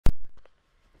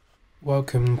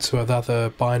Welcome to another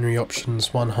Binary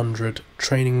Options 100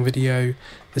 training video.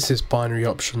 This is Binary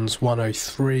Options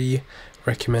 103,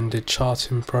 Recommended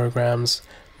Charting Programs.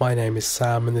 My name is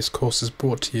Sam and this course is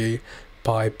brought to you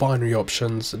by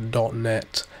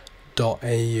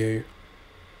binaryoptions.net.au.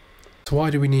 So why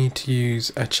do we need to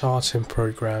use a charting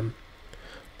program?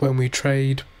 When we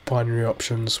trade binary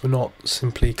options, we're not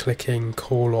simply clicking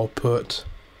call or put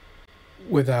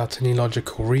without any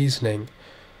logical reasoning,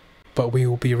 but we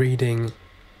will be reading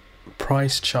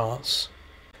price charts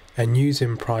and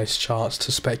using price charts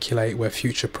to speculate where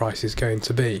future price is going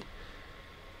to be.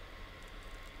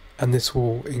 And this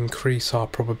will increase our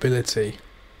probability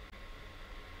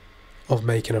of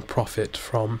making a profit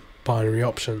from binary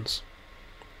options.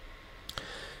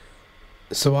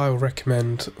 So I will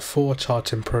recommend 4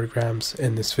 charting programs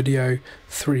in this video,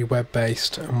 3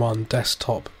 web-based and 1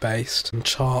 desktop-based.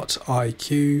 Chart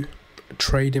IQ,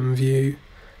 TradingView,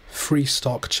 Free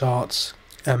Stock Charts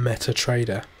and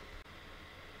MetaTrader.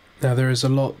 Now there is a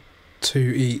lot to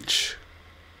each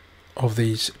of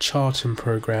these charting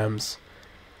programs,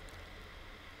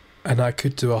 and I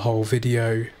could do a whole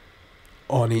video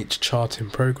on each charting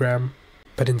program,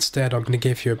 but instead I'm going to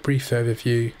give you a brief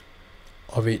overview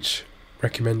of each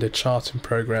recommended charting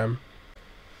program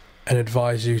and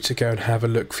advise you to go and have a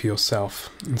look for yourself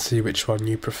and see which one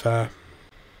you prefer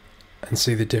and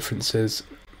see the differences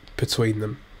between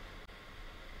them.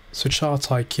 So Chart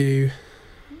IQ,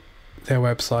 their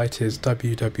website is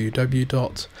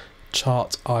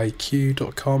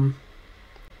www.chartiq.com.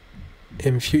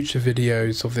 In future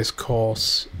videos of this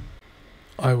course,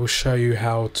 I will show you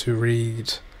how to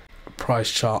read price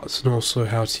charts and also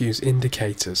how to use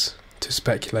indicators to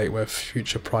speculate where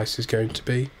future price is going to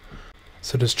be.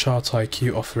 So does Chart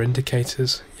IQ offer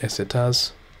indicators? Yes, it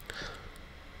does.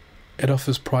 It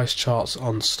offers price charts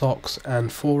on stocks and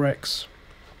Forex.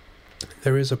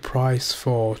 There is a price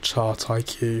for Chart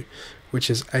IQ which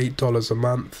is $8 a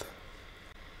month,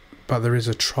 but there is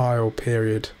a trial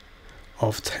period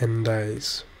of 10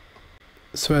 days.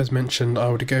 So as mentioned, I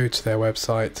would go to their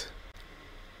website,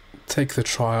 take the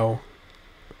trial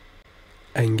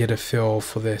and get a feel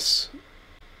for this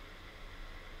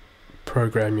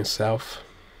program yourself.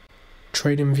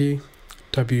 TradingView,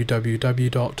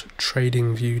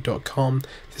 www.tradingview.com.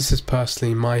 This is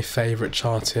personally my favourite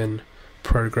charting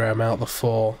program out of the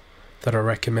 4 that are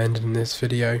recommended in this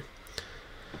video.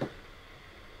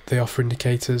 They offer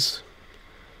indicators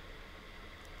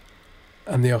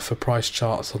and they offer price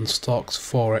charts on stocks,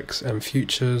 Forex and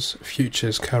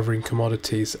futures covering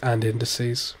commodities and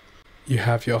indices. You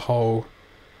have your whole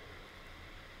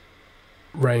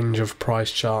range of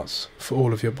price charts for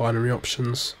all of your binary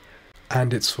options,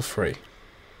 and it's for free.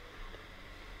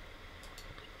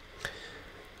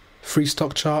 Free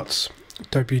stock charts,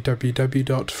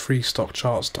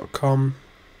 www.freestockcharts.com.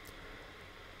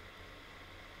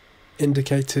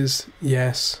 Indicators,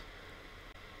 yes,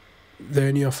 they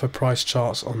only offer price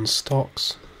charts on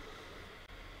stocks.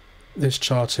 This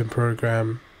charting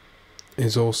program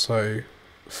is also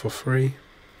for free,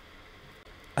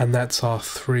 and that's our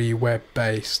 3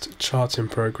 web-based charting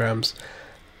programs.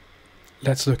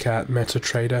 Let's look at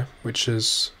MetaTrader, which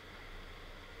is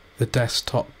the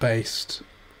desktop-based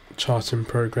charting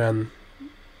program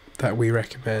that we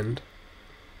recommend.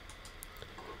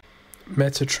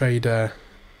 MetaTrader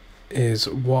is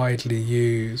widely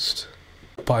used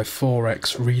by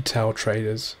Forex retail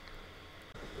traders.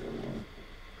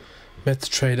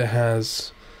 MetaTrader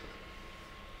has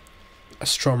a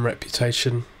strong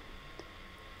reputation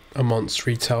amongst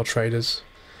retail traders.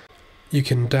 You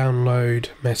can download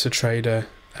MetaTrader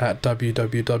at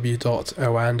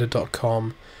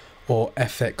www.oanda.com or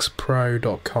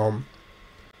fxpro.com.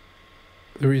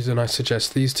 The reason I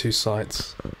suggest these 2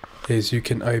 sites is you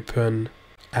can open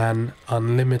an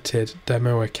unlimited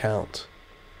demo account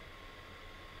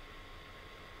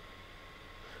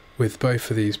with both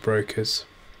of these brokers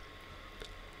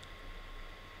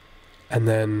and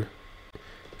then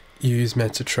use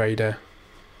MetaTrader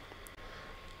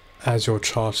as your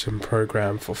charting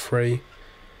program for free.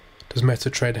 Does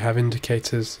MetaTrader have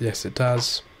indicators? Yes, it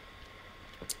does.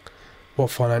 What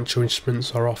financial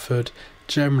instruments are offered?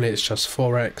 Generally it's just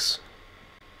Forex.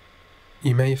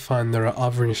 You may find there are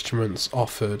other instruments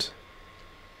offered,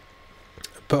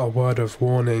 but a word of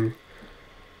warning,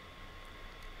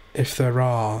 if there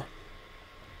are,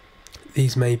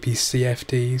 these may be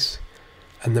CFDs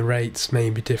and the rates may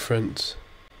be different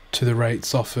to the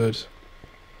rates offered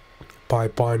by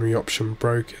binary option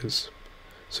brokers.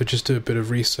 So just do a bit of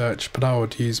research, but I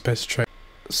would use MetaTrader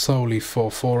solely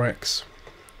for Forex.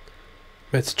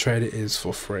 MetaTrader is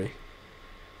for free.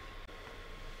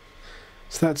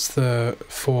 So that's the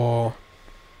 4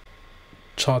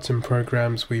 charting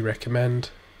programs we recommend.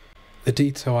 The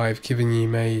detail I've given you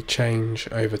may change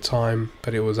over time,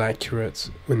 but it was accurate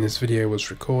when this video was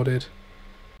recorded.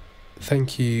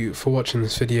 Thank you for watching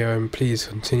this video, and please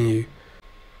continue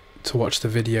to watch the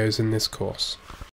videos in this course.